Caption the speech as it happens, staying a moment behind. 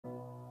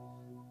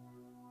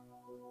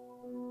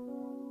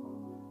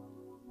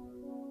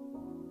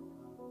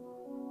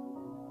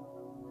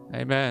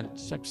Amen.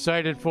 Just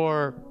excited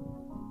for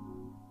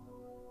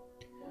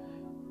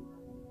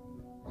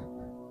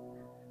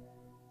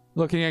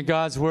looking at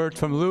God's Word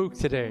from Luke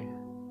today.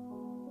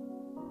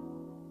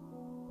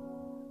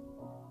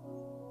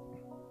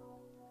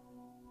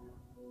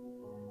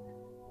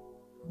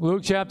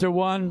 Luke chapter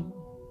 1,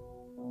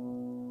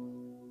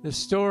 the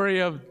story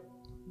of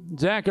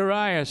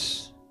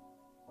Zacharias,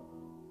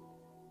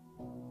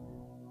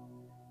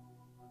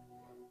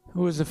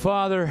 who was the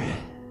father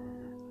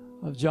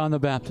of John the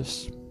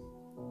Baptist.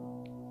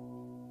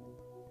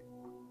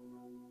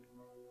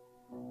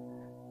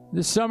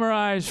 To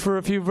summarize for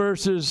a few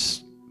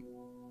verses,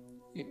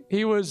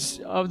 he was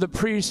of the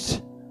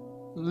priest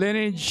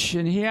lineage,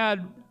 and he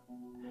had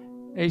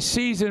a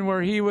season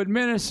where he would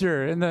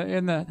minister in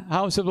the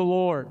house of the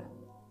Lord.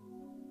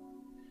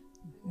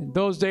 In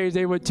those days,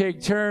 they would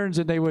take turns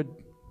and they would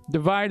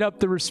divide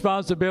up the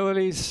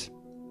responsibilities.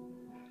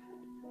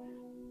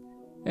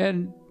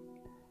 And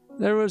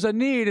there was a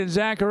need in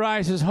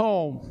Zacharias'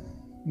 home.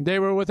 They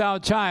were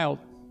without child.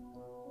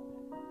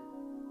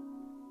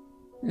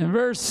 In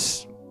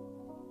verse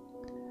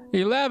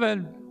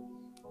 11,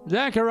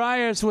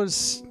 Zacharias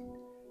was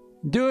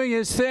doing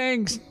his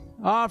things,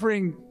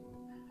 offering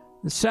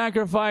the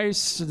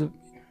sacrifice.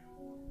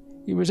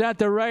 He was at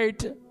the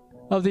right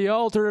of the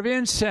altar of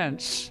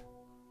incense.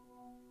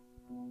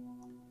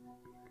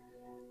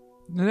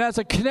 And that's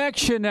a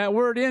connection, that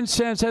word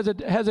incense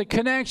has a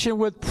connection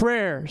with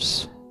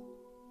prayers.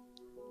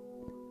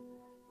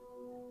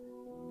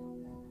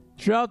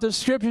 Throughout the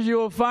scriptures you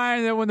will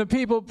find that when the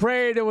people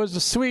prayed, it was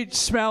a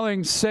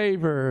sweet-smelling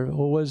savor.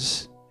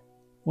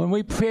 When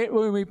we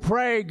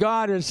pray,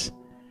 God is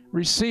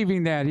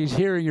receiving that. He's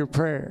hearing your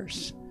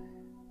prayers.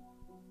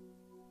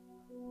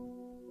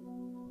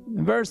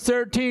 In verse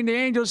 13, the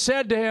angel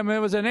said to him, it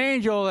was an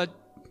angel that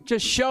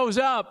just shows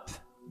up.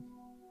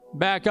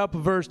 Back up to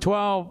verse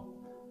 12.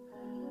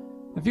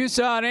 If you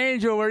saw an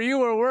angel where you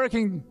were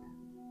working,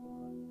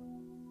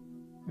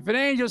 if an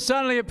angel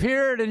suddenly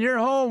appeared in your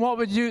home, what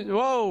would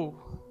you,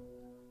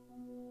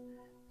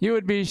 you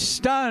would be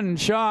stunned,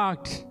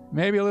 shocked,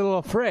 maybe a little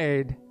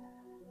afraid.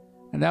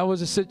 And that was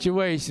the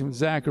situation with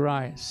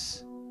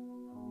Zacharias.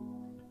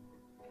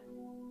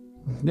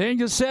 The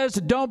angel says,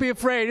 don't be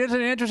afraid.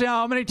 Isn't it interesting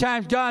how many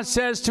times God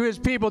says to his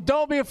people,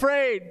 don't be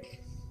afraid.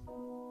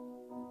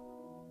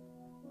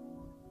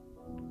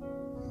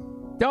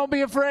 Don't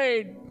be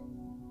afraid.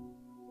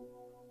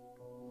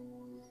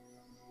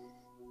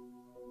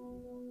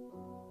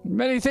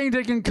 Many things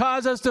that can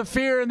cause us to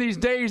fear in these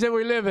days that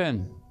we live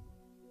in.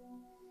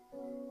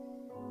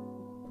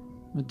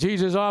 But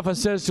Jesus often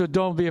says to us,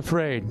 don't be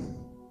afraid.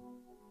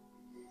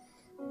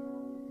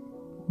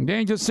 The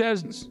angel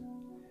says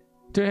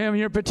to him,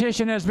 your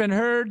petition has been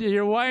heard.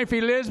 Your wife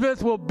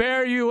Elizabeth will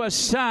bear you a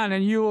son,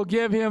 and you will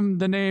give him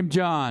the name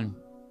John.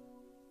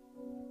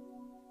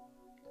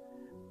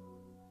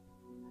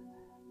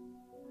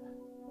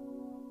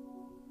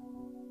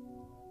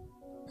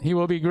 He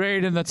will be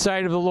great in the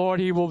sight of the Lord.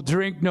 He will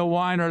drink no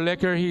wine or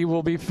liquor. He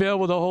will be filled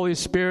with the Holy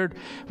Spirit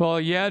while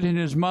yet in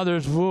his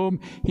mother's womb.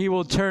 He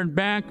will turn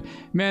back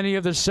many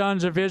of the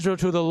sons of Israel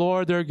to the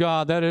Lord their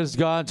God. That is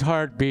God's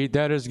heartbeat.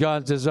 That is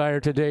God's desire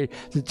today,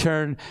 to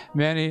turn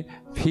many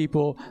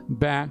people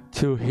back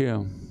to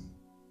him.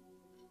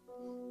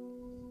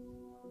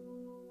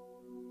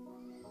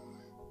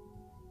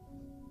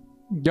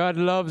 God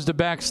loves the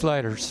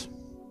backsliders.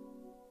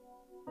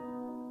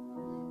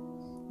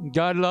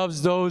 God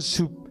loves those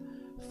who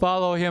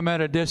follow him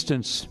at a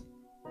distance.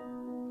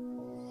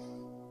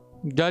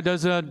 God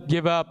does not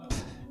give up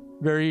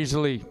very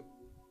easily.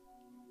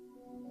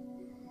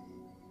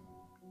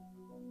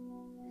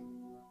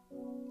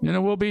 And it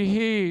will be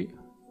he,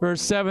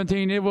 verse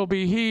 17, it will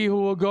be he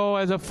who will go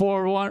as a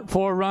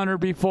forerunner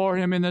before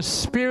him in the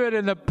spirit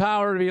and the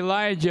power of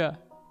Elijah,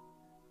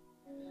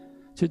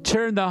 to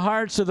turn the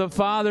hearts of the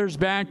fathers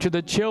back to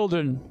the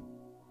children,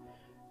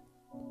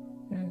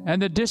 and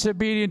the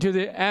disobedient to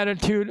the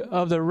attitude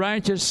of the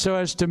righteous, so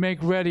as to make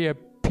ready a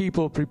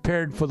people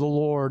prepared for the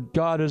Lord.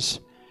 God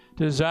is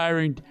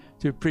desiring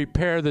to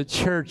prepare the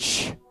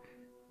church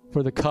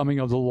for the coming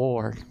of the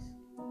Lord.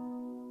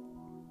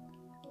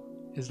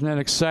 Isn't that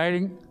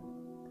exciting?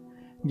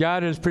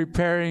 God is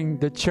preparing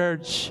the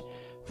church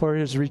for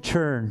his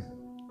return.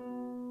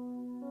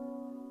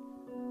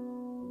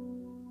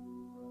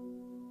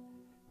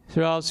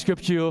 Throughout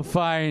Scripture you'll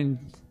find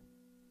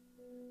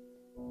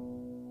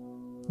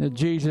that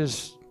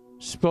Jesus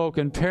spoke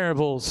in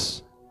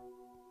parables.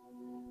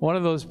 One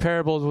of those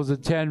parables was the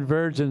 10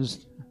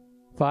 virgins,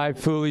 5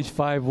 foolish,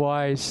 5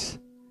 wise.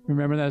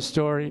 Remember that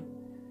story?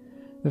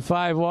 The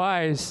 5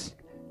 wise,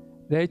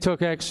 they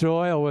took extra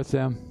oil with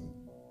them.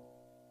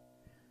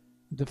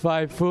 The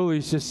 5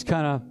 foolish just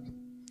kind of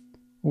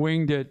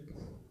winged it,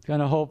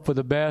 kind of hoped for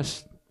the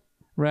best,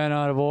 ran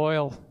out of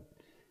oil,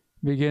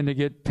 began to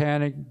get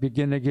panicked,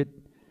 began to get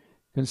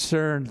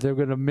concerned. They're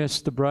going to miss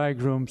the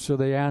bridegroom, so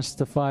they asked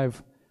the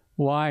 5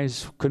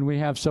 wise, can we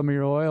have some of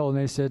your oil? And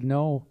they said,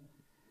 no,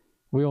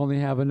 we only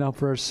have enough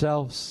for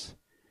ourselves.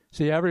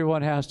 See,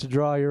 everyone has to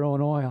draw your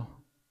own oil.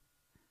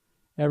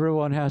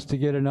 Everyone has to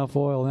get enough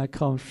oil, and that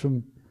comes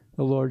from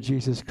the Lord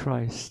Jesus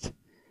Christ.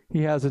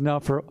 He has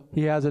enough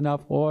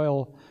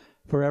oil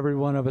for every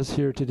one of us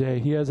here today.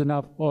 He has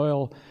enough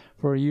oil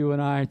for you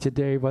and I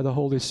today by the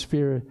Holy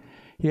Spirit.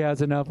 He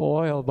has enough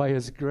oil by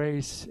His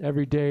grace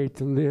every day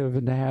to live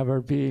and to have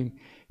our being.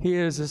 He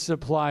is the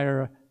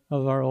supplier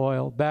of our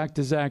oil. Back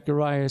to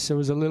Zacharias, there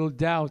was a little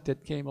doubt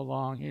that came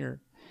along here.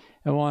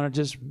 I want to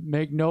just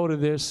make note of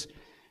this.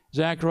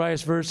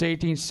 Zacharias verse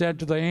 18 said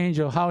to the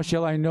angel, "How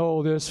shall I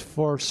know this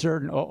for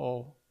certain?"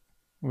 Uh-oh.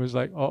 It was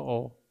like,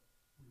 uh-oh.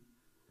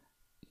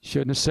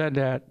 Shouldn't have said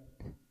that.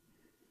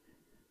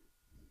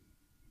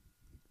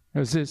 It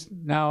was this.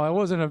 Now, it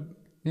wasn't a,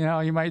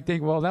 you might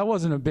think, well, that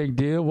wasn't a big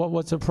deal.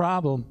 What's the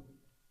problem?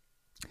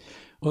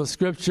 Well,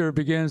 Scripture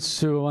begins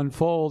to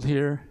unfold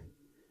here.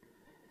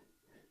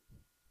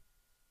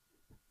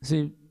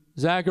 See,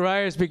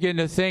 Zacharias began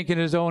to think in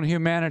his own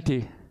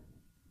humanity.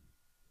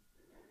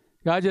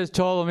 God just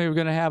told him he was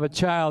going to have a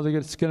child.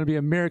 It's going to be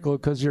a miracle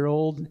because you're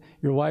old.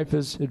 Your wife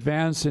is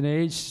advanced in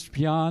age,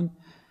 beyond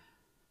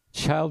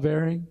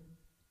childbearing.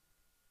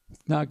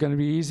 It's not going to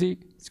be easy.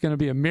 It's going to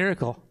be a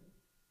miracle.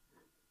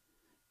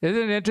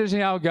 Isn't it interesting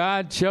how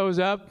God shows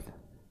up?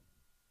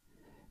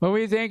 When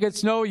we think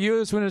it's no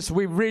use, when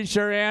we've reached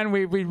our end,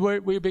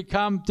 we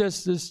become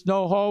just, there's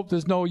no hope,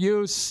 there's no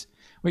use.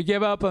 We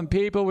give up on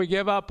people, we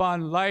give up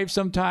on life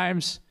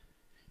sometimes.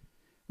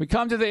 We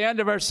come to the end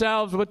of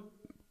ourselves. What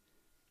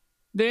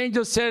the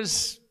angel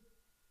says,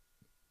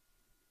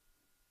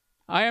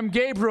 "I am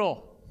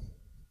Gabriel,"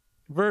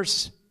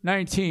 verse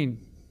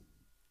 19,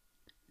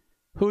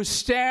 "who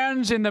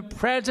stands in the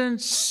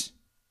presence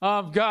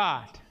of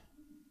God."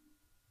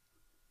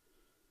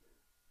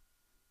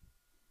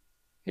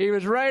 He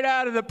was right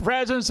out of the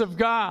presence of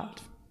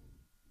God.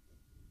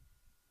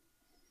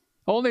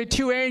 Only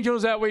two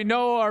angels that we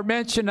know are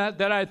mentioned,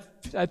 that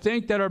I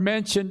think that are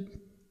mentioned.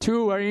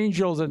 Two are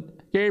angels, and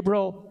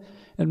Gabriel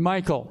and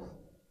Michael.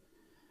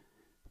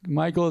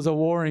 Michael is a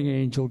warring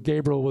angel.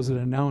 Gabriel was an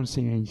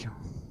announcing angel.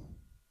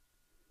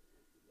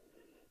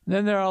 And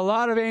then there are a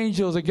lot of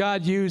angels that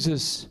God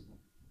uses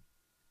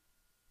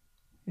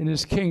in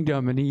His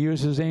kingdom, and He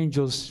uses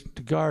angels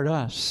to guard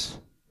us.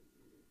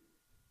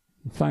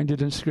 You find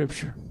it in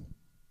Scripture.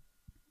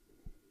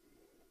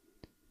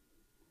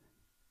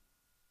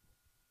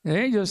 The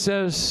angel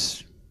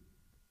says,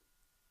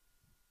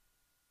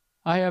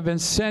 "I have been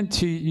sent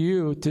to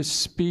you to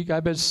speak.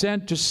 I've been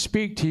sent to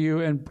speak to you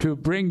and to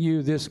bring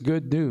you this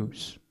good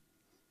news."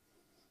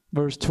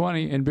 Verse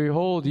 20, "And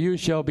behold, you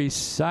shall be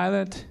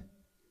silent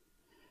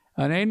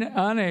and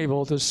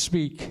unable to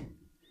speak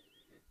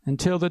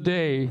until the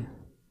day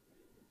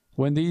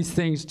when these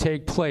things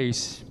take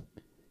place,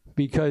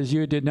 because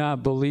you did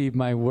not believe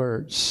my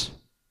words,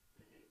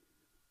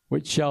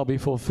 which shall be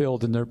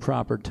fulfilled in their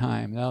proper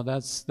time." Now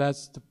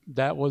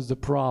that was the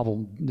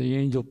problem. The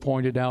angel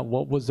pointed out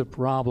what was the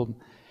problem.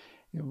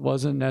 It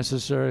wasn't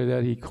necessarily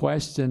that he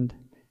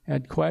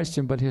had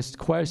questioned, but his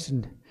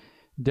question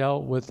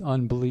dealt with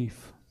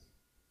unbelief.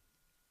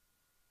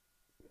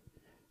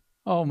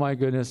 Oh my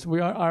goodness,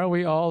 are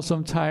we all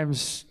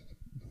sometimes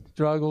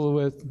struggle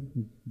with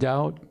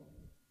doubt?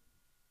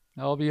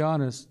 I'll be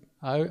honest.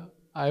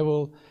 I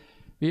will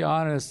be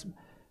honest.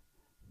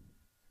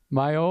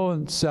 My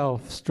own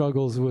self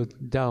struggles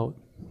with doubt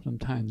from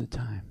time to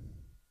time.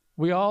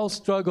 We all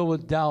struggle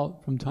with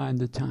doubt from time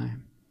to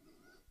time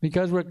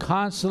because we're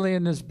constantly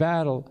in this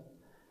battle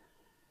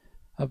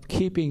of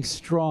keeping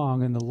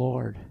strong in the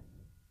Lord.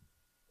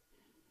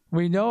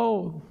 We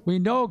know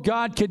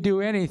God can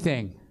do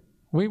anything.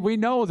 We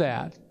know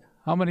that.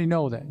 How many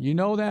know that? You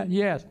know that?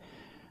 Yes.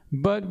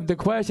 But the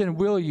question,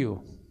 will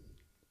you?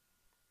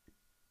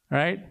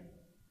 Right?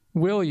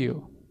 Will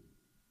you?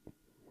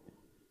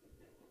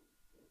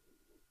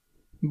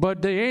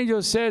 But the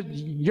angel said,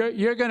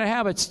 you're going to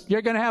have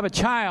a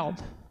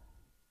child.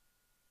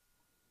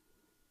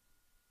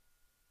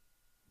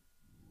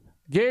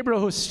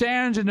 Gabriel, who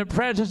stands in the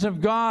presence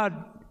of God,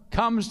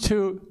 comes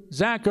to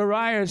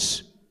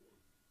Zacharias,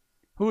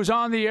 who's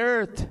on the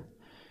earth,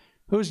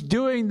 who's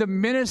doing the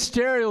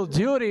ministerial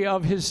duty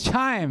of his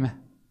time.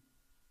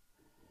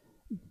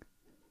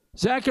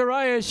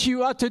 Zacharias,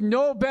 you ought to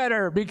know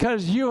better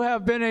because you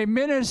have been a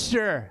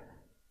minister.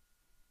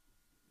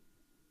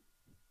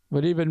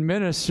 But even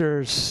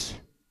ministers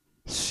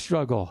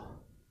struggle.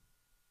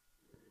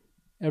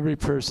 Every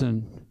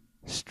person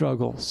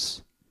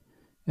struggles.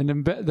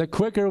 And the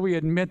quicker we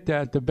admit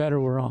that, the better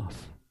we're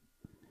off.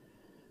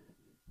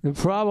 The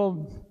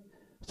problem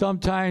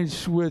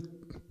sometimes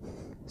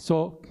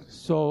so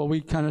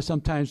we kind of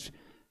sometimes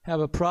have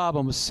a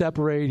problem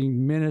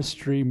separating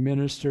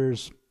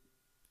ministers.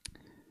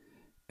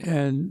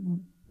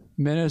 And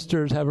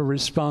ministers have a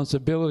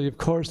responsibility. Of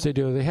course they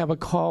do. They have a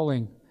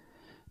calling.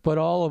 But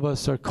all of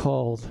us are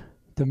called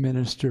to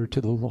minister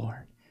to the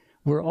Lord.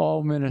 We're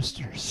all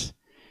ministers.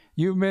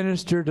 You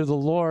minister to the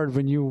Lord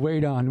when you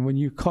wait on, when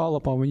you call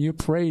upon, when you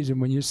praise Him,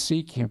 when you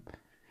seek Him.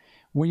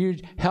 when you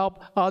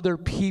help other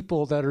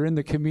people that are in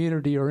the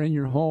community or in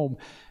your home,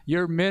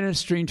 you're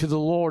ministering to the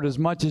Lord as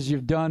much as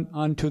you've done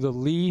unto the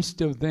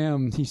least of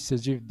them. He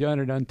says, you've done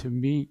it unto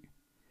me.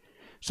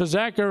 So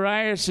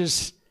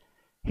Zacharias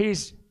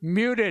he's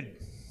muted.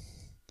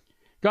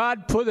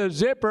 God put a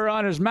zipper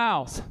on his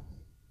mouth.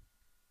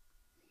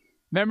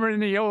 Remember in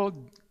the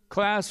old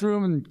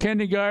classroom in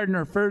kindergarten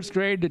or first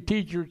grade, the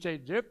teacher would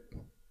say, zip.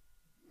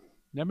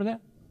 Remember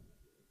that?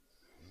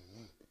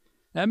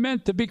 That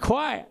meant to be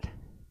quiet.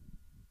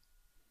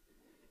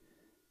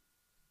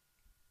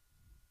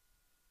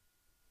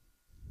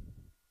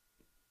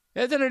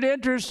 Isn't it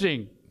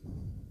interesting?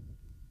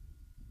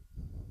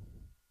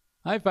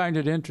 I find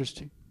it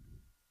interesting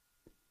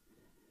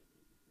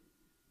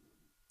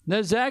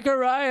that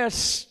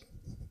Zacharias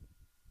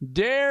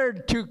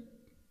dared to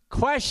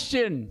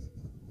question.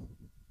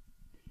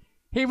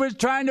 He was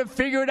trying to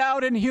figure it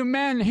out in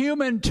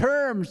human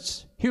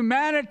terms.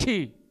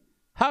 Humanity.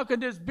 How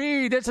could this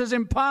be? This is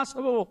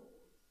impossible.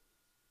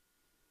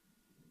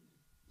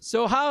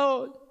 So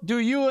how do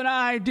you and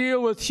I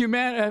deal with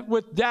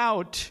with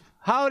doubt?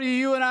 How do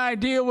you and I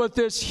deal with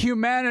this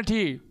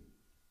humanity?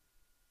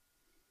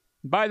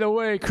 By the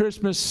way,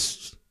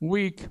 Christmas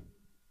week,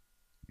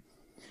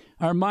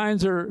 our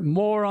minds are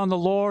more on the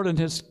Lord and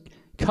His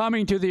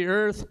coming to the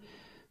earth.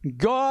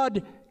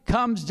 God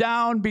comes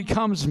down,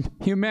 becomes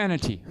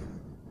humanity.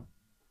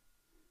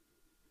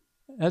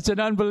 That's an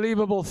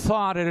unbelievable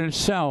thought in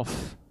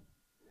itself.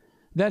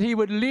 That He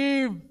would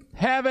leave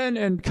heaven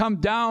and come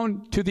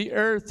down to the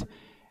earth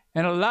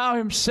and allow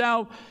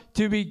Himself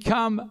to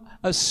become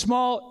a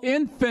small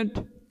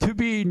infant to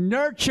be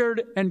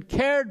nurtured and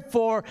cared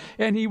for,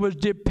 and He was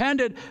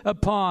dependent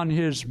upon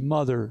His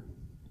mother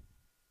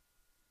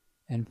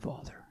and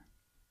father.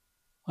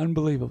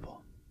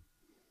 Unbelievable.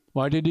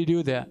 Why did He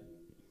do that?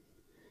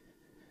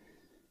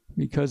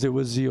 Because it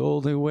was the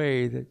only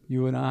way that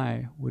you and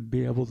I would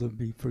be able to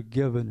be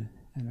forgiven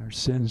and our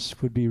sins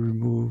would be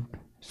removed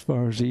as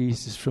far as the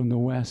east is from the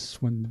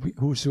west. When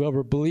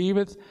whosoever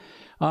believeth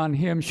on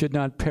Him should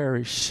not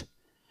perish.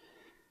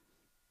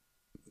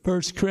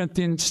 1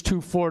 Corinthians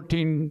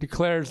 2:14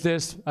 declares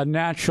this: a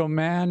natural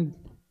man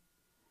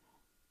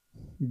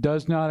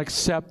does not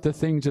accept the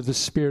things of the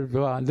Spirit of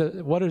God.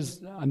 What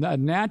is a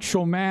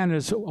natural man?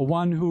 Is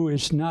one who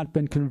has not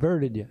been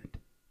converted yet.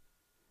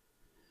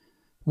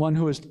 One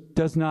who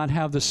does not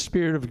have the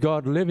Spirit of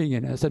God living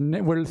in us.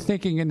 And we're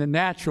thinking in the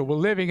natural. We're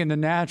living in the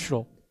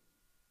natural.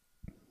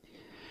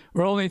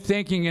 We're only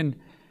thinking in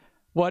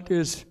what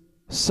is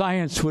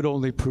science would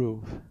only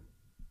prove.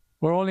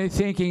 We're only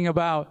thinking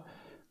about,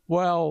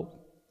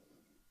 well,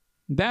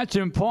 that's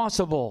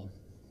impossible.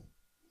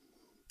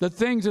 The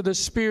things of the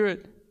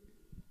Spirit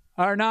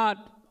are not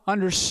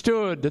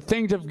understood. The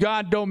things of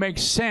God don't make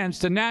sense.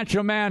 The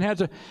natural man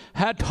had a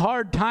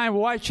hard time.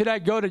 Why should I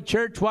go to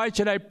church? Why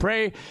should I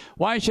pray?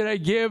 Why should I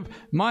give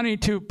money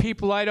to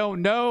people I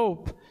don't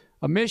know?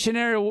 A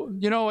missionary,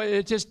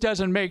 it just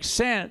doesn't make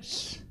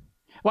sense.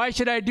 Why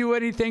should I do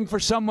anything for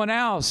someone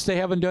else? They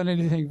haven't done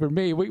anything for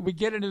me. We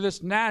get into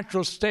this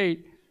natural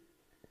state.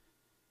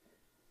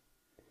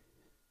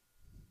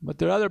 But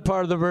the other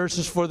part of the verse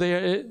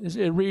is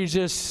it reads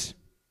this: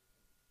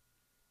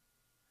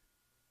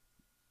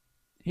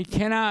 he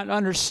cannot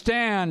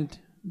understand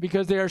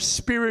because they are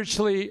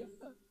spiritually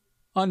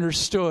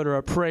understood or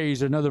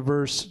appraised. Another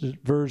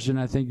version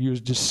I think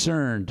used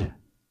discerned.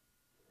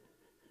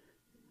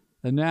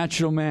 The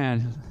natural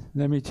man,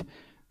 let me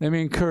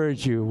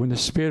encourage you, when the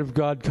Spirit of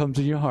God comes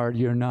in your heart,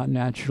 you're not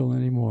natural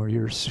anymore.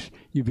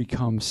 You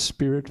become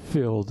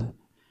Spirit-filled.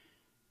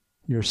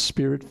 You're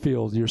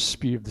Spirit-filled.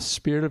 The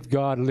Spirit of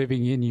God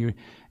living in you.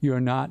 You're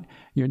not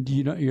going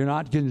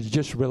to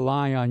just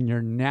rely on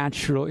your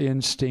natural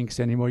instincts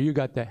anymore. You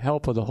got the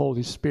help of the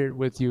Holy Spirit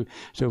with you.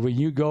 So when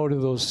you go to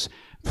those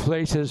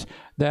places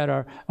that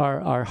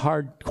are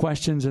hard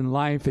questions in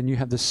life, and you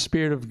have the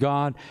Spirit of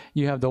God,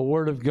 you have the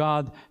Word of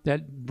God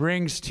that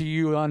brings to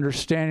you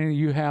understanding.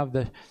 You have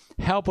the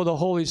help of the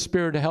Holy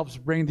Spirit that helps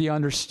bring the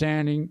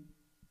understanding.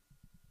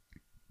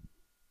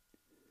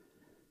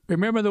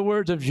 Remember the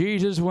words of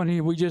Jesus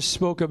when we just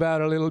spoke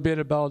about a little bit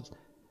about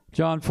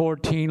John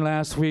 14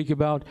 last week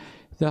about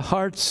the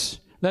hearts.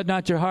 Let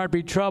not your heart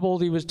be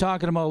troubled. He was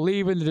talking about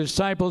leaving. The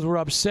disciples were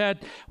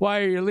upset. Why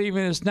are you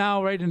leaving us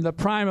now, right in the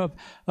prime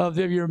of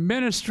your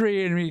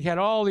ministry? And we had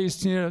all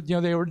these,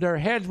 their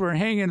heads were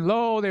hanging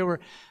low.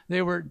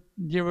 They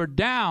were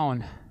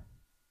down.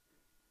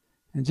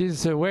 And Jesus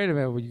said, "Wait a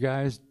minute, you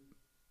guys.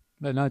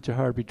 Let not your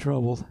heart be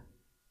troubled.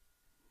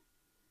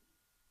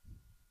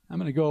 I'm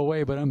going to go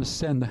away, but I'm going to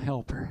send the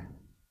Helper.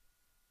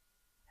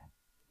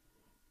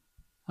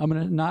 I'm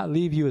going to not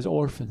leave you as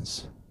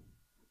orphans.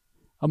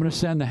 I'm going to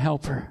send the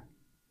Helper.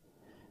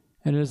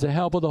 And it is the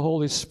help of the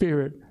Holy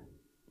Spirit."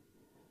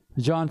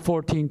 John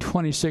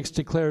 14:26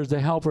 declares,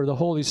 "The Helper, the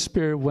Holy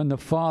Spirit, whom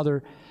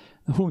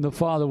the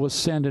Father will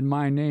send in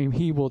my name,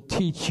 He will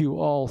teach you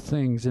all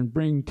things and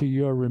bring to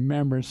your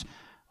remembrance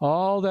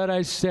all that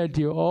I said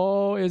to you."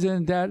 Oh,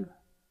 isn't that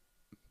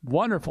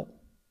wonderful?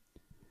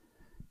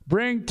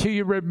 bring to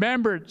your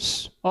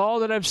remembrance all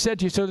that I've said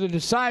to you. So the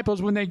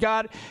disciples, when they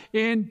got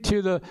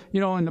into the,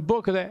 in the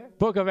book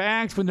of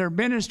Acts, when their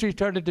ministry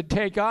started to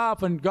take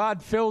off and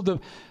God filled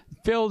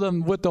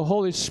them with the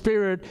Holy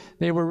Spirit,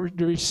 they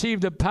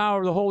received the power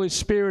of the Holy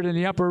Spirit in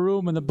the upper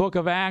room in the book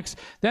of Acts.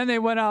 Then they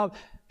went out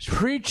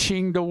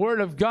preaching the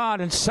Word of God,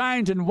 and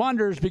signs and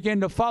wonders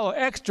began to follow.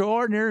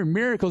 Extraordinary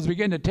miracles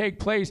began to take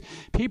place.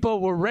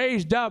 People were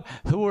raised up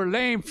who were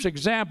lame. For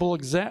example,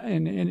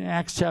 in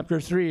Acts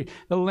chapter 3,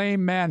 the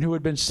lame man who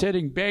had been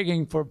sitting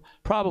begging for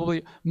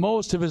probably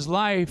most of his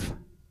life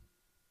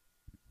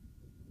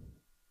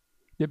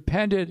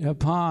depended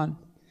upon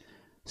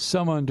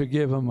someone to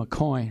give him a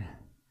coin,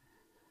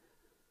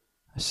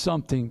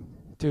 something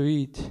to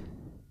eat.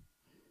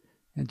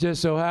 And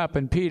just so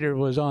happened Peter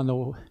was on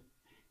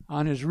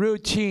his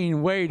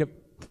routine way to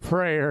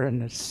prayer,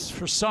 and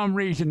for some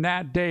reason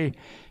that day,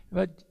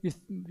 but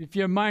if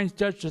your mind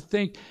starts to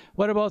think,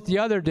 what about the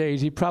other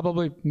days?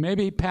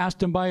 Maybe he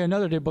passed him by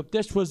another day, but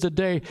this was the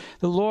day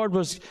the Lord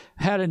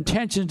had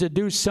intention to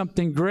do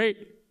something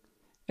great.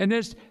 And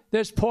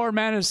this poor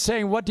man is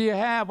saying, what do you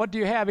have? What do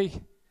you have?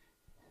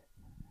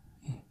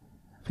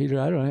 Peter,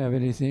 I don't have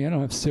anything. I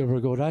don't have silver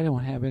or gold. I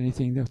don't have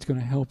anything that's going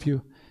to help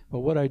you. But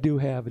what I do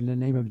have, in the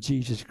name of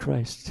Jesus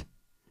Christ,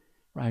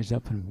 rise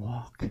up and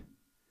walk.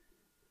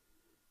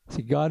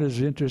 See, God is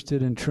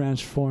interested in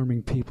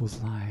transforming people's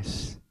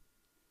lives.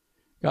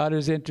 God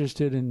is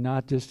interested in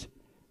not just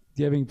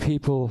giving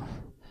people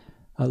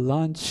a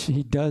lunch.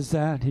 He does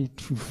that. He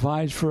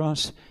provides for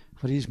us.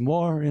 But He's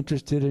more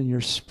interested in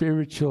your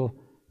spiritual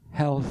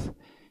health,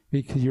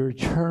 because your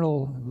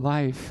eternal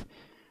life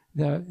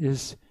that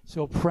is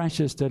so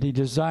precious that He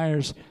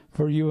desires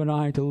for you and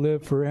I to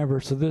live forever.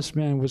 So this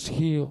man was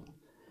healed.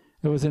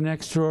 It was an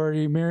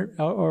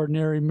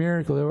extraordinary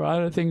miracle. There were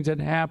other things that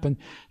happened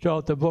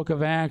throughout the book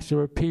of Acts. There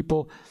were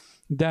people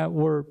that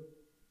were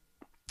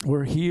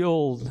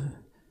healed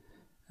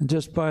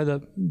just by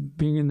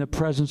being in the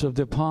presence of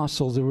the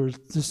apostles. There were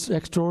just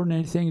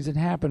extraordinary things that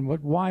happened.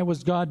 Why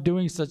was God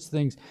doing such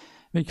things?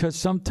 Because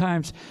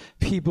sometimes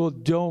people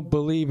don't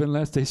believe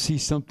unless they see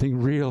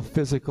something real,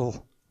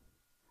 physical.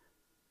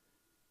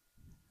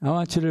 I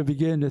want you to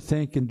begin to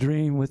think and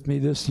dream with me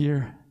this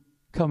year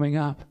coming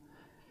up.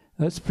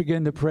 Let's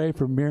begin to pray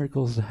for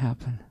miracles to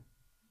happen.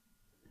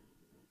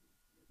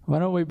 Why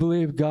don't we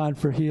believe God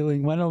for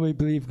healing? Why don't we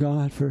believe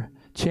God for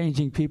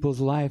changing people's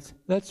lives?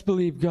 Let's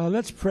believe God.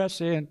 Let's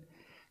press in.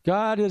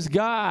 God is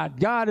God.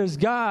 God is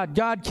God.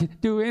 God can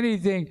do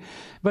anything.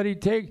 But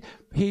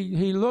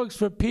He looks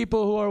for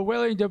people who are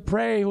willing to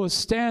pray, who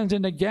stands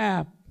in the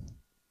gap.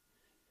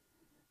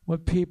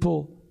 What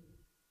people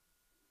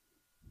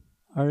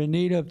are in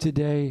need of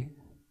today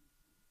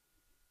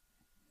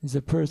is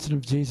the person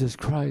of Jesus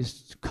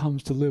Christ who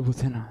comes to live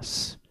within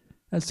us.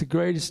 That's the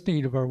greatest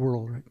need of our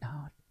world right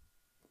now.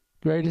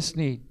 Greatest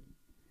need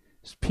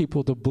is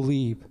people to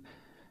believe.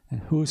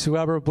 And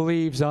whosoever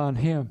believes on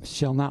Him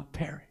shall not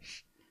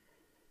perish.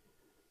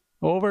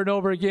 Over and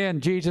over again,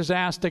 Jesus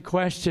asked a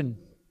question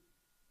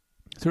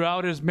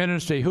throughout His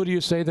ministry. Who do you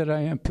say that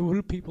I am? Who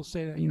do people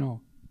say that?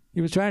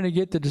 He was trying to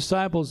get the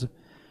disciples to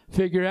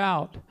figure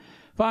out.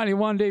 Finally,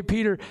 one day,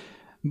 Peter,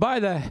 by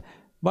the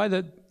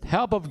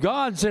help of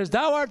God, says,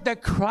 "Thou art the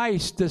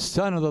Christ, the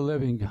Son of the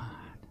living God."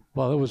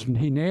 Well,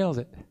 he nailed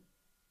it.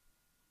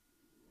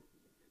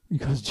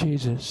 Because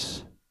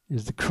Jesus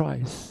is the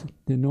Christ,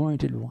 the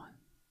anointed one,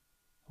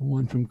 the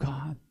one from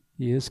God.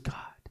 He is God.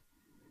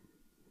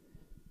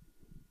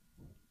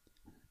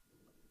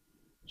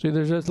 See,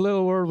 there's this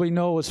little word we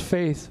know as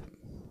faith.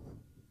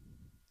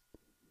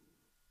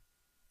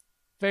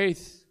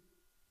 Faith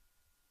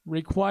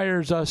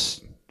requires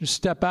us to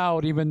step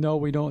out even though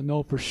we don't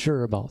know for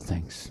sure about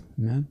things.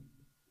 Amen?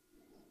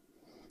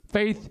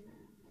 Faith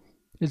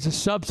is the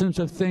substance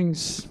of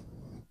things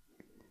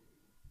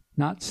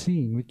not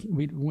seen.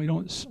 We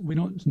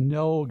don't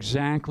know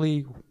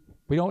exactly.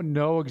 We don't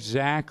know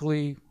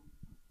exactly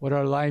what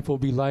our life will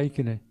be like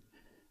in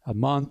a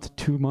month,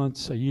 2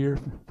 months, a year.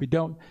 We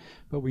don't,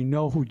 but we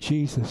know who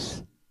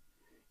Jesus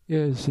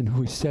is and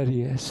who He said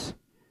He is,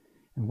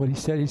 and what He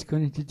said He's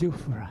going to do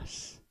for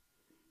us.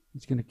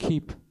 He's going to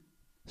keep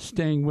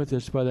staying with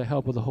us by the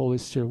help of the Holy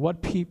Spirit.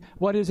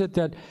 What is it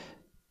that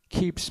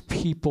keeps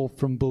people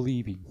from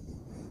believing?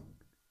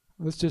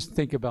 Let's just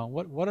think about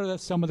what are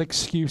some of the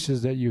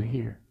excuses that you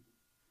hear?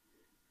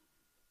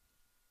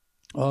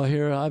 Oh,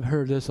 I've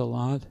heard this a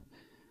lot.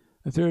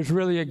 If there's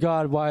really a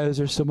God, why is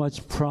there so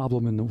much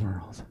problem in the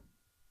world?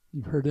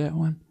 You've heard that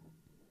one?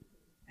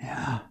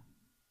 Yeah.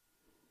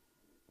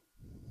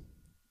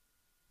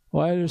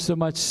 Why is there so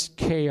much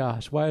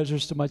chaos? Why is there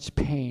so much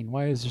pain?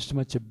 Why is there so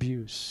much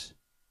abuse?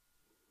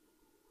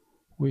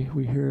 We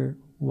hear,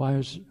 why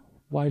is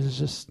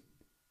this?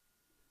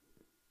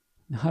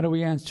 How do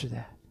we answer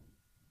that?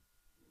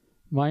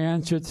 My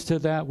answer to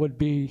that would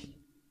be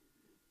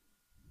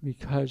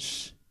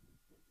because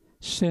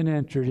sin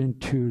entered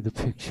into the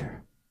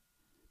picture.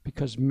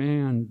 Because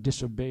man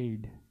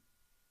disobeyed.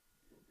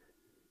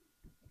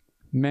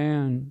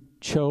 Man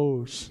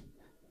chose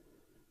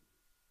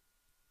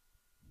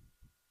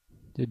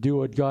to do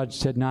what God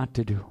said not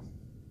to do.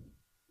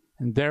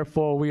 And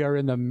therefore we are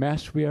in the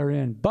mess we are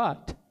in.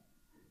 But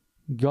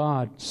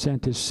God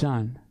sent His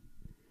Son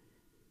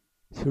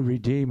to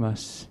redeem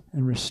us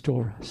and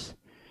restore us.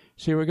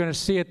 See, we're going to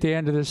see at the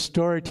end of this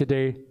story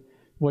today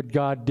what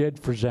God did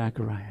for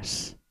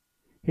Zacharias.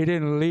 He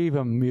didn't leave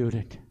him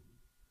muted.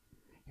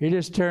 He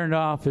just turned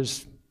off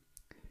his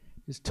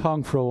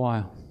tongue for a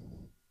while.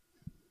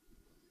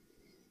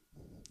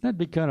 That'd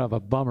be kind of a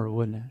bummer,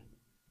 wouldn't it?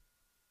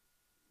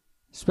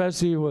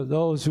 Especially with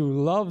those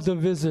who love to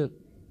visit.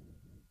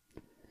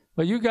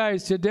 But you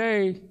guys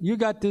today, you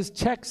got this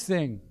text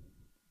thing.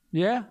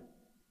 Yeah?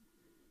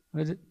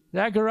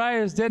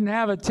 Zacharias didn't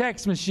have a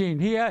text machine.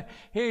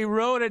 He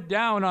wrote it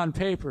down on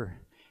paper.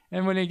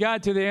 And when he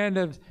got to the end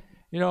of,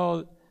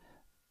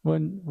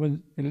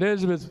 when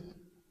Elizabeth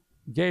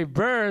gave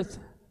birth,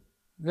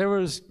 there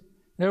was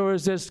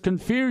this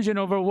confusion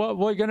over what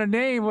we're going to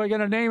name. We're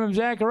going to name him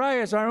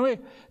Zacharias, aren't we?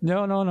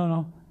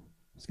 No.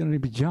 It's going to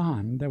be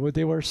John.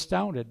 They were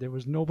astounded. There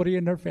was nobody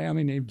in their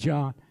family named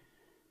John.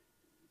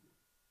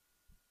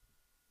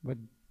 But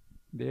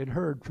they had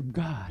heard from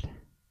God.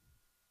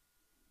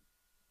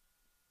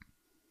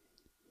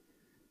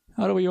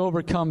 How do we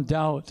overcome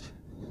doubt?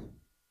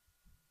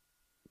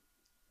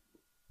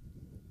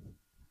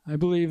 I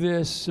believe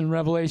this in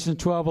Revelation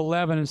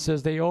 12:11. It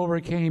says they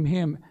overcame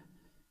him.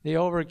 They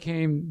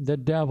overcame the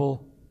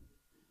devil.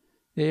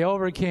 They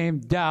overcame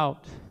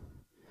doubt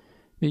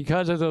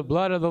because of the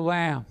blood of the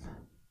Lamb,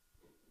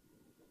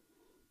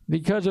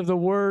 because of the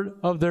word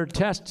of their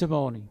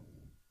testimony.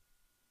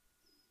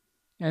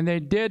 And they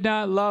did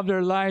not love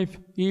their life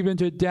even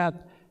to death.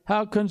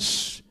 How can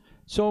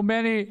so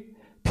many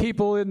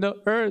people in the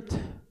earth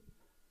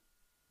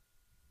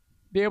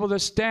be able to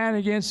stand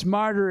against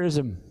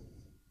martyrism?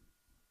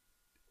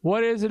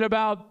 What is it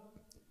about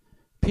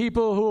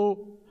people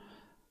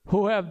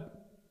who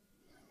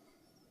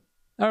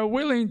are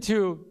willing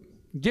to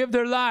give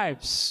their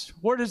lives?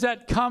 Where does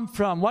that come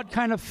from? What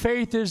kind of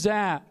faith is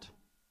that?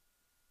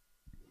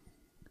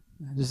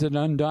 It is an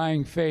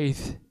undying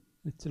faith.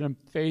 It's a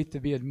faith to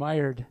be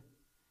admired.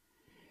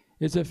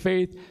 It's a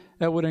faith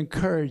that would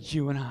encourage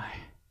you and I.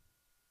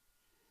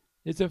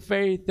 It's a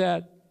faith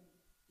that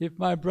if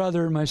my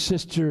brother and my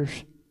sister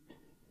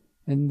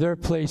in their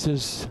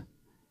places,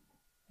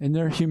 in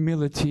their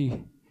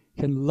humility,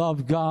 can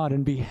love God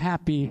and be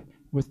happy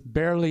with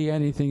barely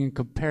anything in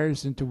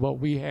comparison to what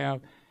we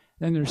have,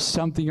 then there's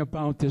something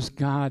about this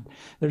God.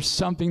 There's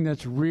something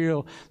that's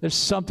real. There's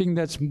something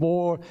that's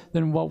more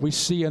than what we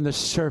see on the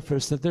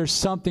surface. That there's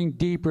something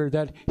deeper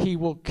that He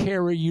will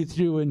carry you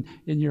through in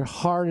your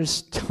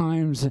hardest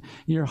times, in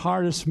your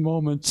hardest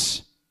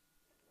moments.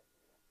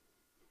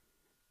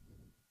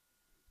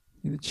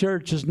 The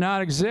church is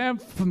not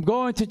exempt from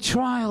going to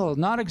trial,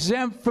 not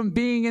exempt from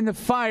being in the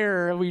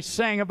fire we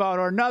sang about,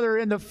 or another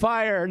in the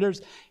fire.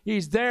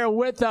 He's there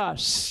with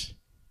us.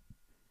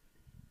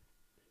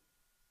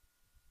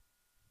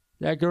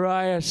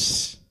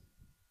 Zacharias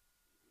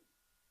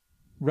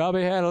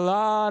probably had a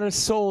lot of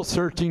soul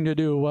searching to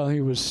do while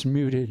he was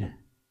muted.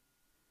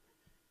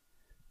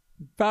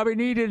 Probably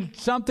needed,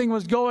 something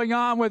was going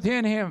on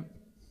within him.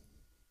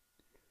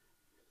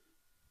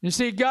 You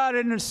see, God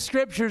in the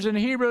Scriptures in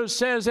Hebrews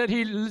says that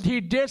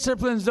He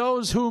disciplines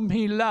those whom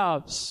He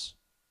loves.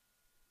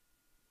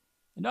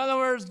 In other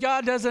words,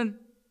 God doesn't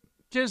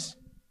just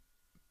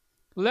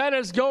let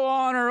us go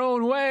on our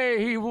own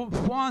way. He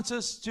wants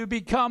us to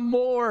become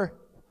more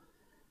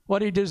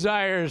what He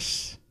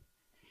desires.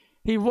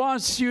 He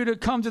wants you to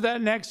come to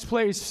that next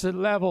place, that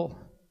level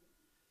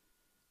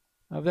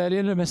of that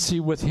intimacy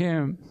with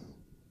Him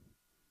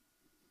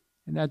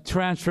and that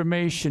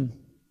transformation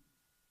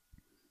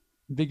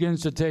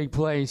begins to take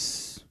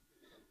place.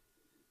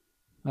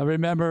 I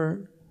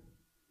remember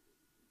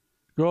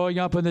growing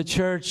up in the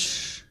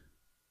church,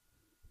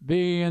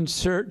 being in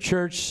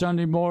church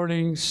Sunday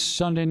mornings,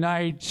 Sunday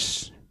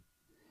nights,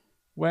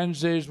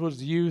 Wednesdays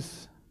was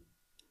youth,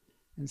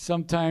 and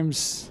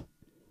sometimes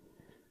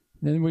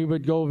then we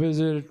would go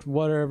visit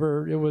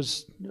whatever. There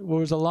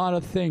was a lot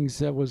of things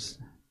that was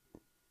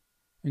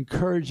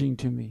encouraging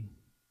to me.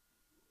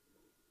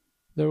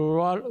 There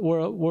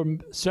were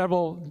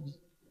several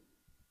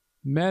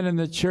men in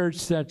the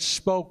church that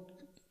spoke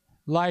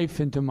life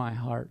into my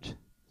heart,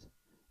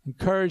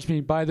 encouraged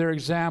me by their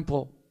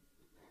example.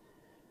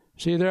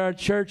 See, there are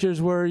churches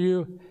where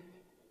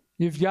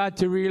you've got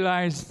to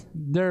realize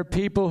there are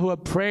people who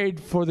have prayed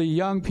for the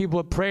young people,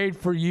 have prayed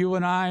for you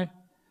and I,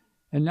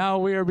 and now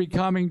we are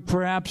becoming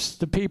perhaps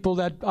the people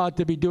that ought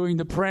to be doing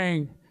the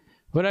praying.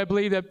 But I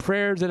believe that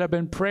prayers that have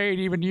been prayed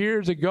even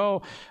years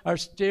ago are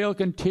still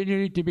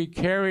continuing to be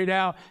carried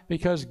out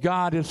because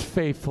God is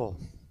faithful.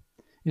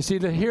 You see,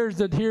 here's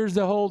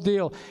the whole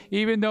deal.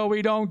 Even though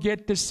we don't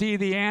get to see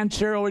the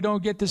answer or we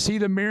don't get to see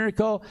the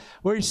miracle,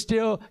 we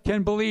still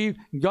can believe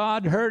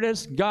God heard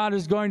us. God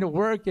is going to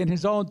work in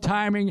His own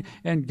timing,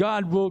 and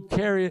God will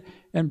carry it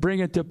and bring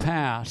it to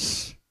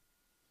pass.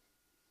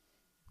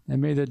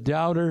 And may the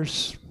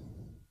doubters,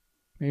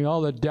 may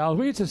all the doubters,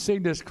 we used to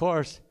sing this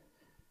chorus,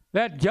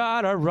 let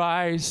God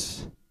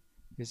arise,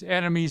 his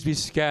enemies be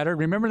scattered.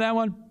 Remember that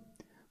one?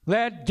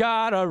 Let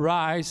God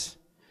arise.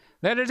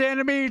 Let his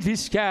enemies be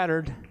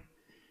scattered.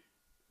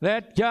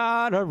 Let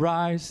God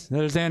arise.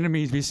 Let his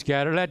enemies be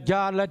scattered. Let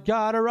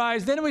God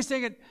arise. Then we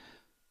sing it.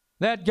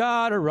 Let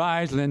God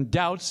arise. Then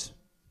doubts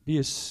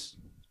be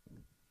scattered,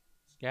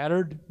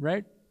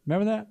 right?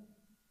 Remember that?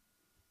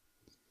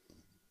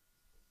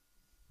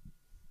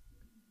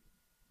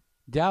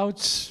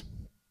 Doubts.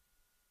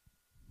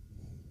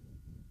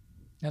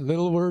 That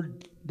little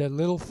word, that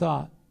little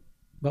thought.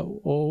 But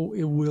oh,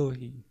 it will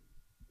he.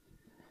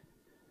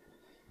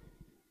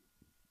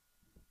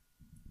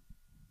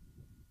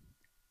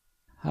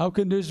 How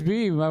can this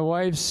be? My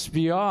wife's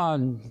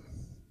beyond.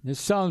 This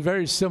sounds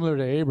very similar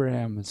to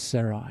Abraham and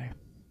Sarai.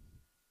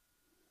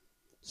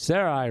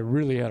 Sarai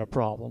really had a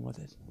problem with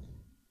it.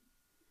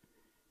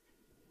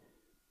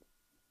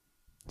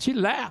 She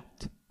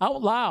laughed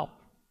out loud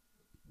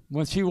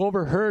when she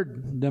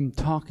overheard them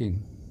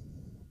talking.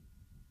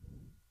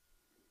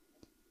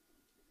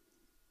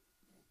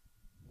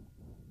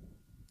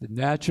 The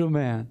natural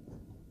man.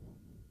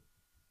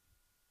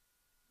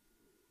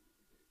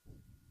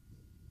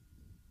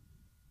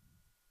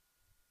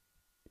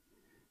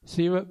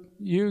 See, what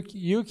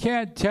you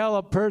can't tell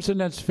a person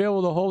that's filled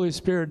with the Holy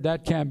Spirit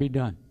that can't be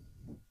done,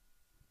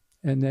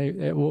 and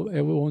that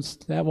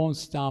won't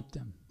stop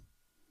them.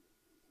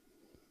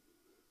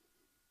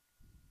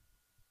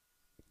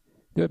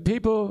 The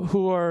people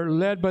who are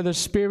led by the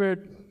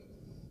Spirit,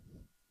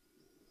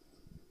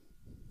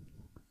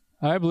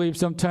 I believe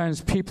sometimes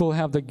people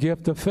have the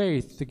gift of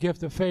faith. The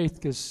gift of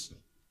faith is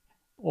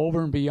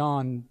over and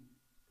beyond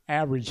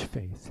average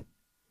faith.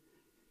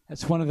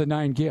 That's one of the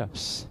 9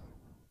 gifts.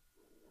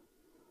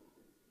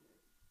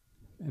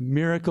 And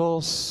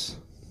miracles.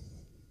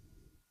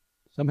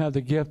 Some have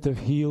the gift of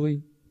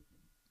healing.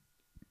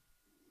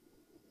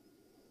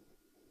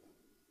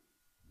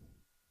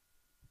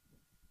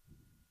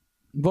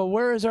 But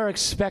where is our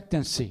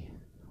expectancy?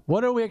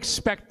 What are we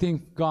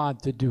expecting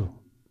God to do?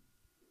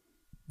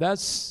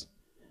 That's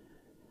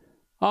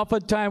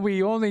oftentimes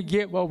we only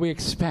get what we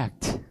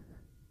expect.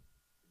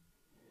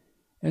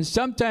 And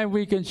sometimes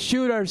we can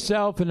shoot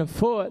ourselves in the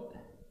foot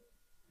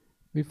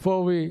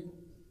before we,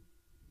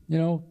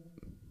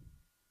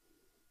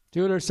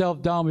 shoot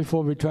ourselves down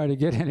before we try to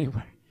get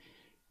anywhere.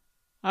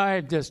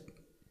 It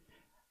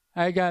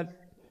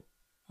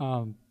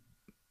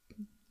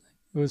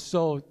was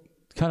so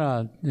kind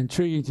of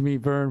intriguing to me,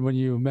 Vern, when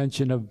you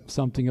mentioned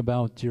something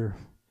about your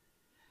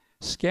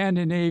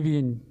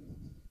Scandinavian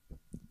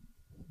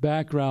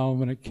background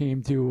when it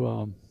came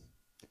to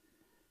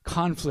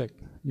conflict.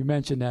 You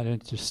mentioned that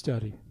in your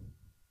study.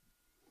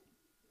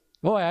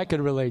 Boy, I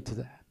could relate to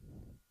that.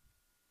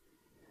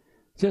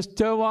 Just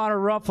don't want to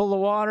ruffle the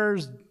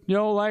waters,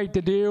 don't like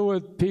to deal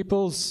with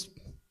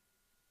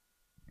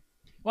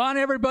want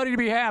everybody to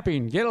be happy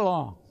and get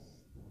along.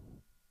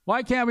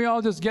 Why can't we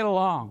all just get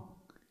along?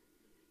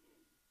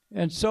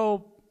 And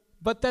so,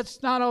 but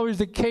that's not always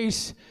the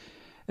case.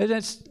 And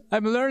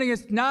I'm learning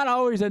it's not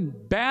always a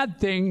bad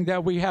thing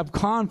that we have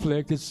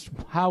conflict. It's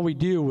how we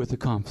deal with the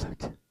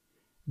conflict.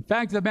 In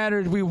fact, the matter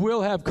is we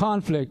will have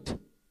conflict.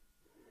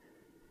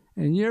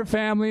 In your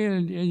family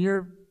and in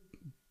your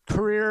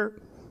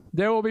career,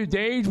 there will be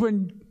days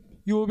when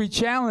you will be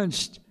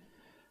challenged.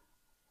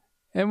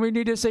 And we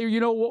need to say,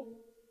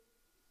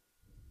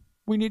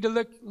 we need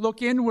to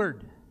look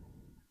inward.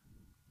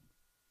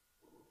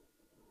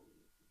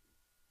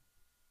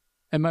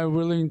 Am I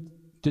willing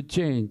to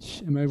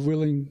change? Am I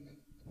willing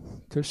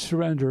to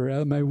surrender?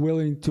 Am I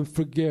willing to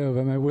forgive?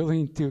 Am I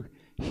willing to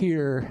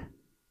hear?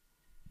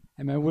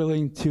 Am I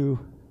willing to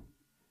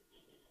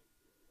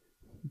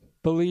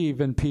believe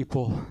in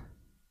people?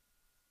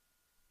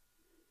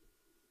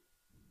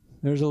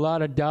 There's a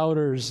lot of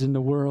doubters in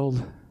the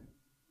world,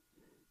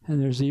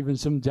 and there's even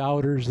some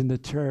doubters in the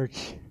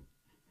church.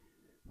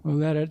 Well,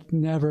 let it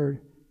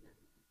never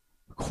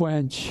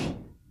quench.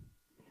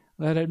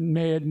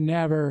 May it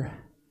never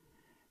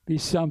be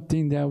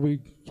something that we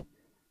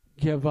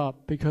give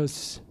up,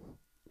 because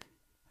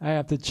I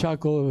have to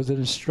chuckle. It was an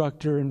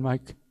instructor in my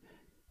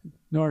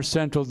North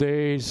Central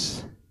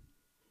days.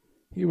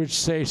 He would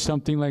say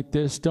something like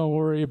this, don't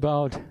worry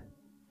about,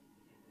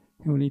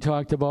 when he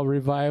talked about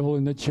revival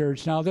in the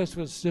church. Now this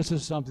is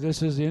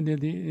in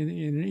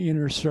the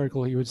inner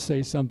circle. He would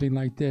say something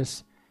like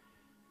this.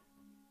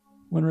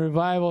 When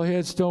revival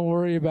hits, don't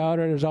worry about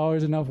it. There's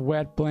always enough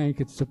wet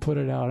blankets to put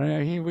it out.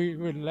 And we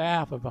would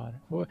laugh about it.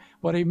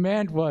 What he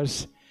meant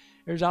was,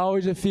 there's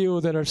always a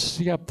few that are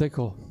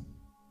skeptical.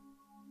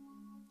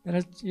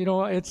 And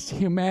it's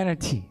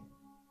humanity.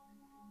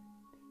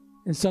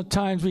 And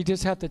sometimes we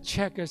just have to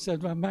check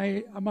ourselves. Am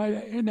I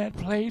in that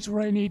place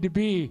where I need to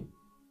be?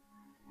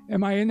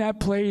 Am I in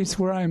that place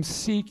where I'm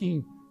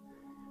seeking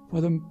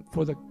for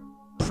the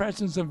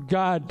presence of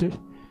God to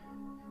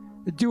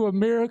do a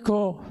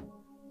miracle?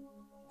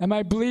 Am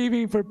I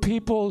believing for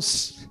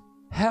people's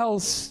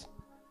health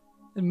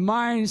and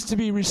minds to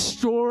be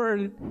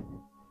restored?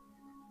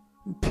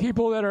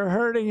 People that are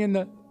hurting in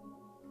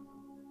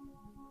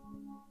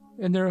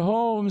their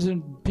homes,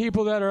 and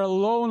people that are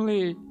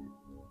lonely,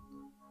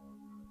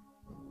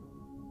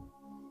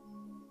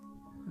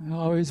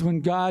 Always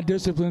when God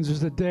disciplines,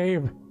 there's a day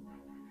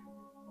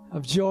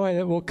of joy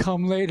that will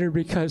come later,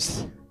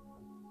 because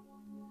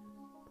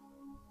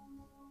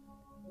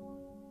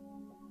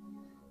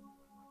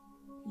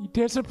He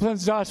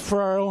disciplines us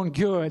for our own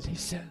good, He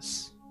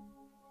says.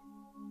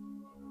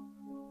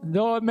 And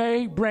though it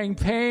may bring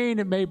pain,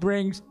 it may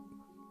bring...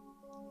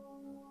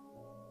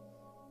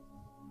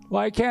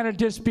 Why can't it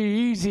just be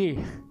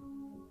easy?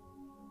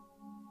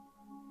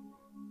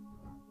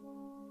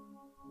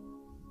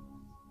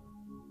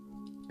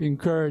 Be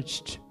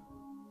encouraged.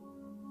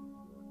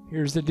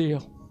 Here's the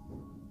deal.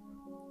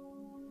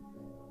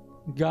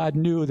 God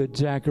knew that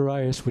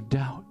Zacharias would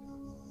doubt.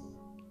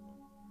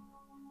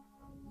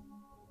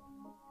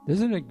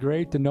 Isn't it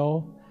great to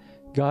know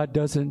God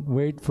doesn't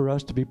wait for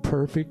us to be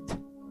perfect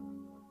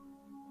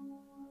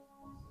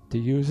to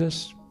use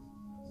us?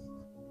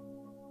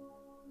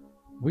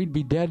 We'd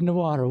be dead in the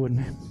water, wouldn't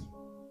we?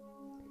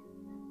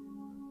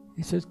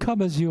 He says,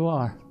 come as you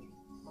are.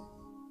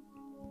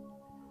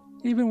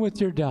 Even with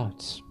your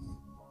doubts.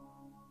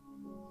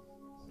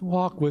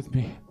 Walk with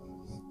me.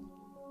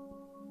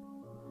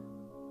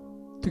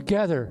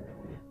 Together.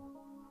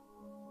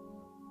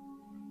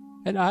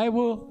 And I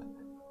will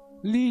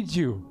lead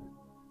you.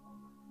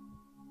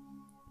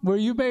 Where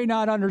you may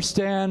not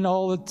understand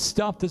all the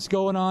stuff that's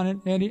going on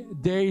in many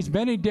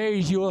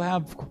days you will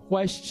have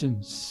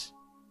questions.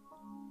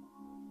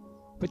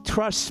 But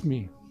trust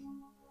me.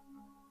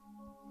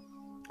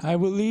 I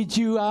will lead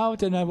you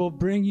out and I will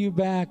bring you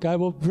back. I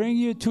will bring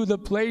you to the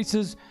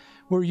places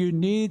where you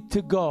need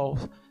to go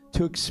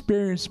to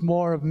experience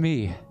more of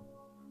me.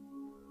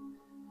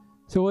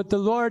 So what the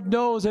Lord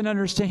knows and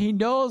understands, He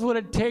knows what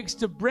it takes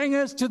to bring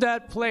us to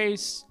that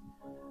place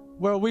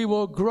where we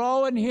will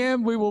grow in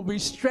Him, we will be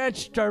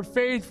stretched, our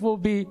faith will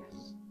be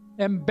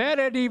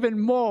embedded even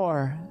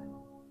more.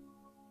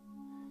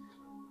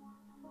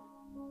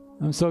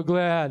 I'm so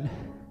glad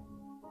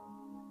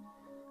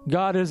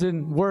God is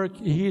in work.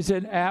 He's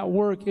at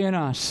work in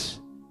us.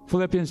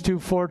 Philippians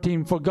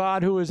 2:14, for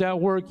God who is at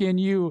work in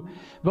you,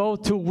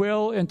 both to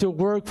will and to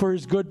work for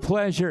His good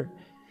pleasure.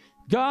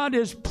 God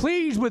is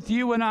pleased with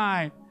you and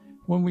I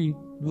when we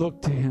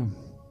look to Him.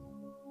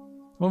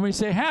 When we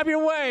say, have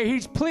your way,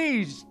 He's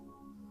pleased.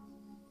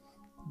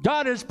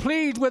 God is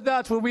pleased with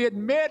us when we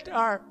admit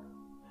our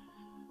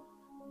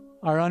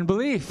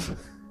unbelief.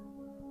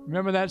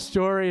 Remember that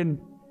story in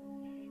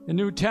the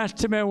New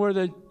Testament where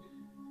there's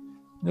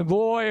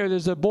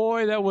a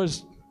boy that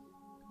was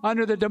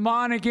under the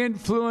demonic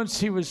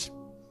influence. He was,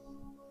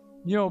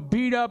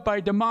 beat up by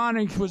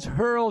demonic, was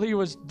hurled.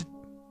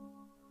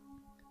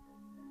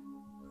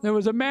 There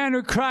was a man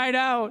who cried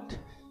out.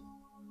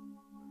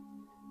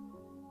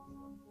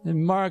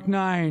 In Mark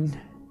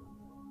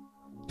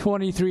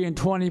 9:23 and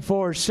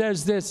 24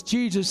 says this,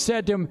 Jesus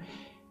said to him,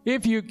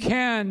 if you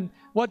can,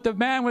 what the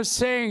man was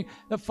saying,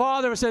 the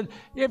father said,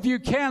 if you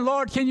can,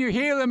 Lord, can you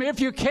heal him? If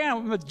you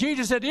can. But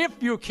Jesus said,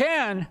 if you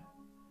can,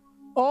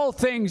 all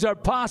things are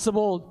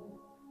possible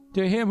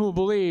to him who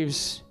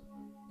believes.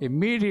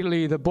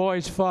 Immediately the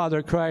boy's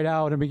father cried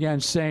out and began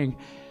saying,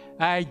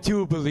 I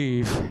do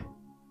believe.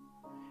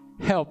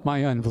 Help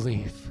my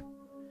unbelief.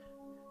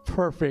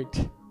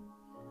 Perfect.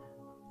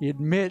 He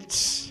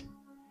admits,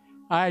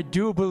 I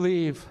do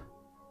believe,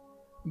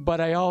 but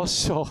I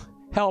also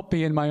help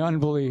me in my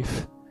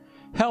unbelief.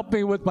 Help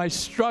me with my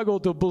struggle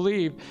to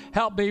believe.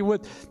 Help me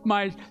with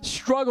my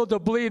struggle to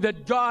believe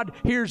that God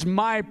hears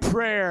my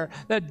prayer,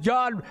 that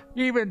God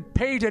even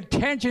pays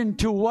attention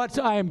to what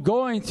I am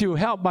going through.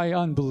 Help my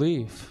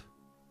unbelief.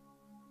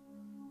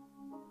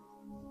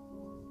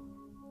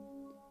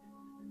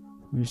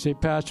 You say,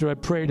 Pastor, I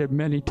prayed it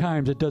many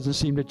times. It doesn't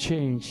seem to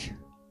change.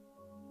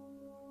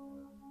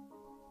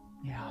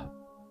 Yeah.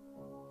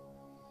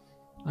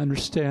 I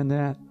understand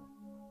that.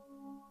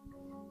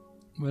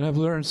 But I've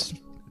learned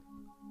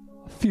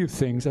a few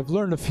things. I've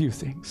learned a few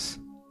things.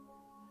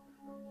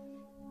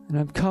 And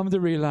I've come to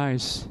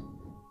realize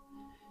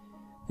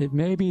it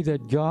may be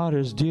that God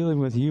is dealing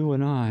with you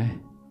and I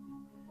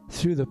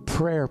through the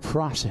prayer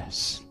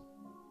process.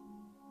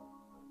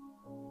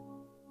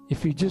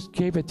 If He just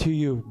gave it to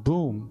you,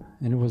 boom,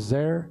 and it was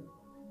there,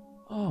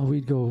 oh,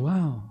 we'd go,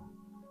 wow.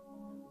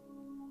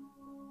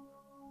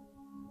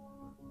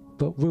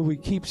 But will we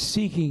keep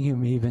seeking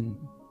Him even?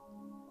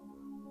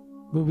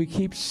 Will we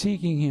keep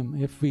seeking Him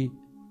if we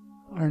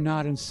are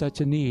not in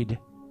such a need?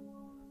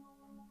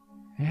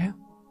 Yeah?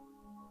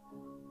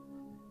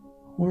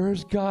 Where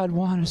does God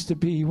want us to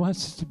be? He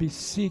wants us to be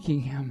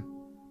seeking Him.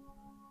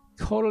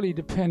 Totally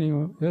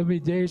depending. There'll be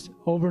days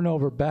over and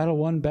over, battle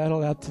one,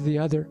 battle after the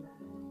other,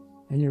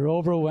 and you're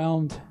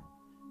overwhelmed.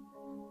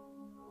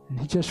 And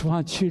He just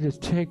wants you to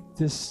take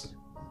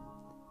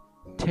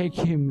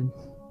Him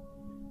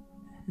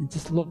and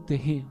just look to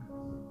Him.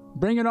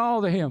 Bring it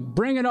all to Him.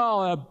 Bring it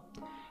all.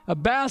 A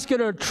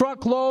basket or a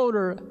truckload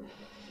or a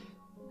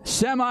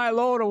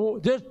semi-load, or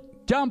just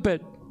dump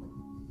it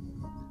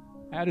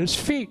at His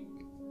feet.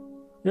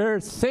 There are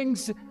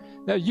things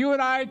that you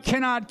and I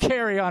cannot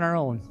carry on our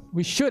own.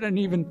 We shouldn't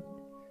even.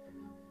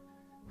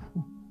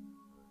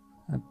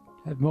 I've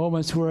had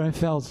moments where I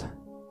felt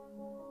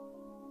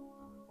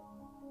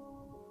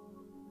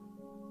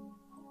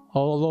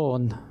all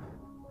alone.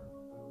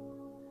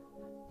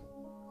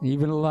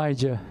 Even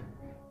Elijah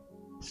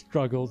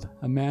struggled,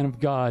 a man of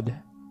God,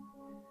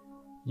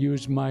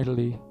 used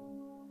mightily,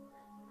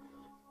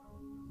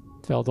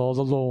 felt all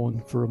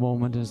alone for a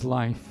moment in his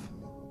life,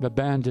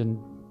 abandoned.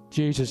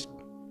 Jesus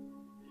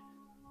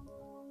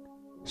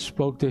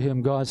spoke to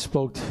him, God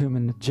spoke to him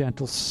in a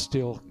gentle,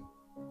 still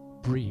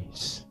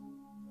breeze.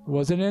 It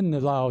wasn't in the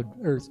loud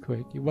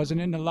earthquake. It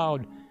wasn't in the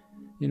loud,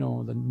 the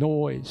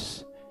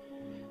noise.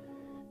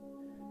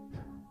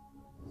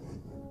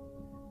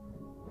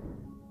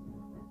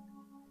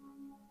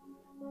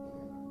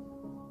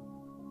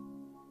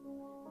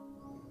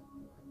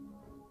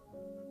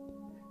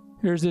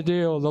 Here's the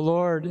deal. The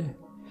Lord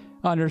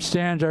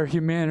understands our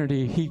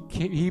humanity.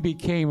 He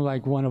became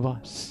like one of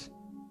us.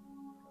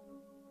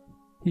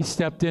 He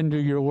stepped into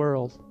your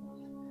world.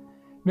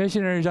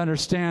 Missionaries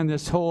understand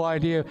this whole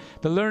idea.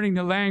 They're learning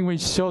the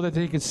language so that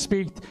they can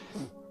speak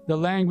the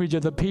language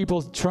of the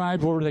people,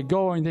 tribe, where they're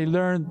going. They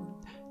learn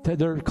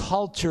their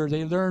culture.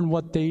 They learn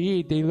what they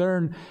eat. They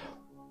learn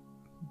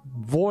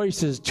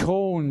voices,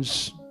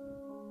 tones.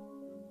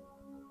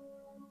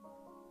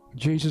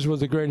 Jesus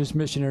was the greatest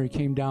missionary. He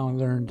came down and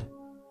learned.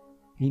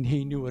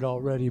 He knew it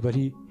already, but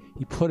he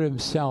put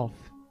himself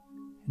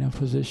in a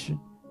position.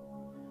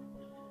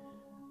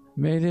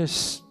 May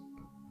this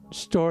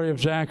story of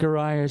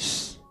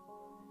Zacharias,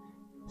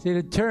 see,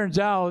 it turns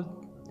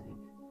out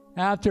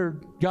after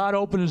God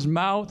opened his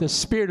mouth, the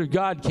Spirit of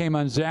God came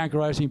on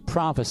Zacharias. He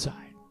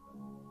prophesied.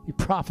 He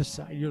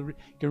prophesied. You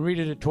can read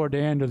it toward the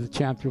end of the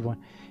chapter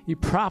 1. He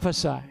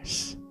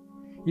prophesies.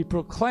 He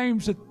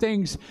proclaims the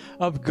things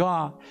of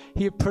God.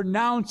 He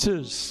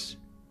pronounces.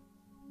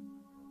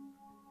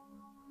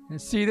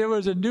 And see, there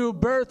was a new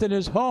birth in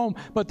his home,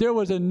 but there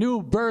was a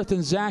new birth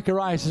in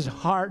Zacharias'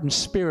 heart and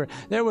spirit.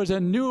 There was a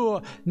new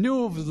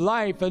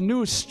life, a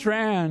new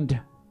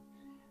strand,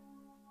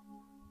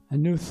 a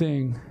new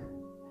thing,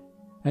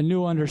 a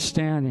new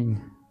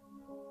understanding.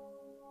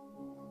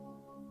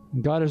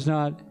 And God is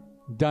not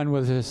done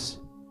with this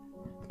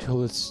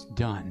until it's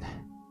done.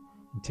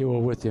 Until we're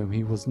with him,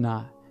 he was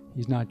not.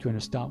 He's not going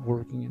to stop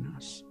working in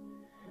us.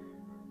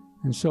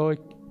 And so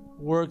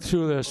work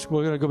through this.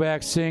 We're going to go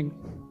back, sing.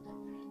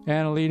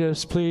 Anna, lead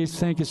us, please.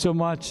 Thank you so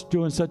much.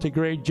 Doing such a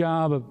great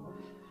job of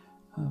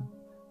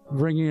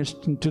bringing us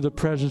into the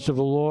presence of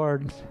the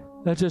Lord.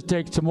 Let's just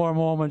take some more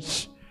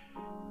moments.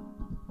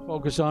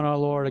 Focus on our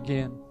Lord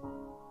again.